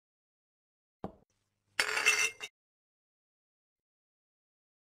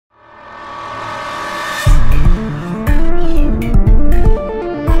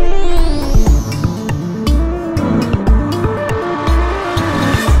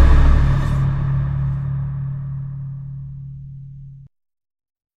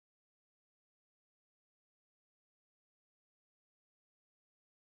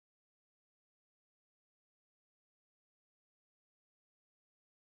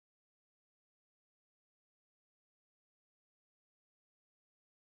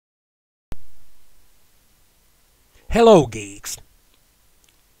Hello geeks!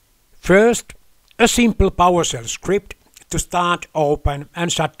 First, a simple PowerShell script to start, open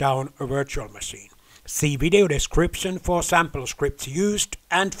and shut down a virtual machine. See video description for sample scripts used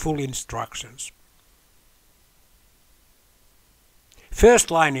and full instructions.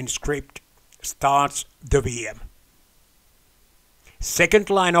 First line in script starts the VM. Second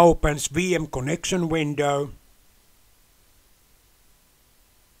line opens VM connection window.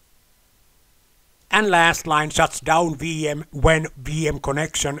 And last line shuts down VM when VM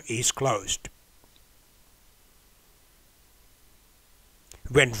connection is closed.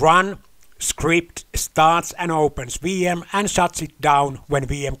 When run, script starts and opens VM and shuts it down when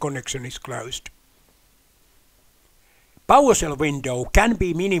VM connection is closed. PowerShell window can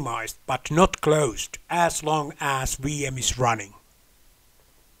be minimized but not closed as long as VM is running.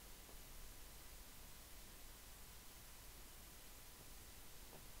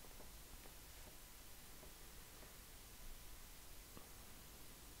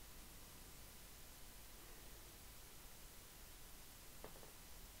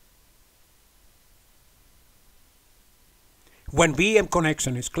 When VM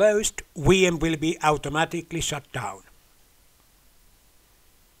connection is closed, VM will be automatically shut down.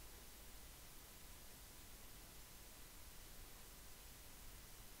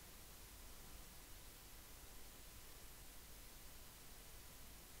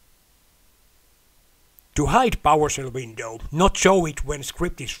 To hide PowerShell window, not show it when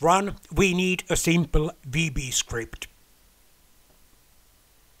script is run, we need a simple VB script.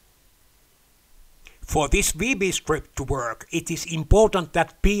 For this VB script to work, it is important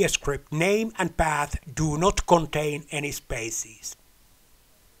that PS script name and path do not contain any spaces.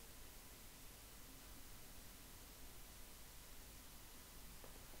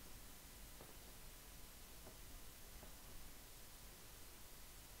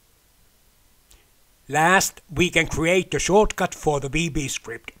 Last, we can create a shortcut for the VB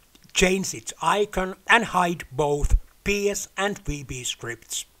script, change its icon and hide both PS and VB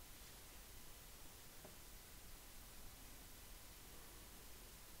scripts.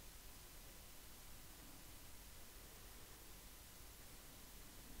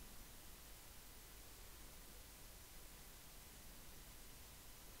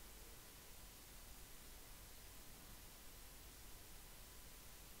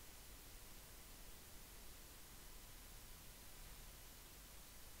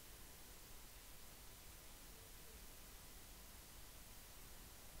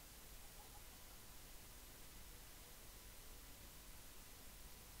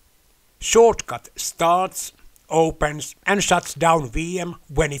 Shortcut starts, opens and shuts down VM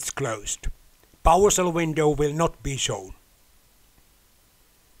when it's closed. PowerShell window will not be shown.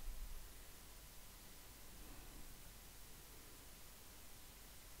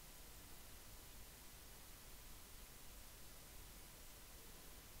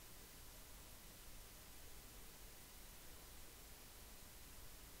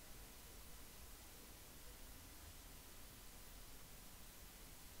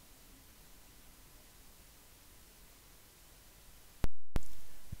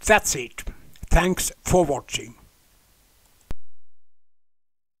 That's it. Thanks for watching.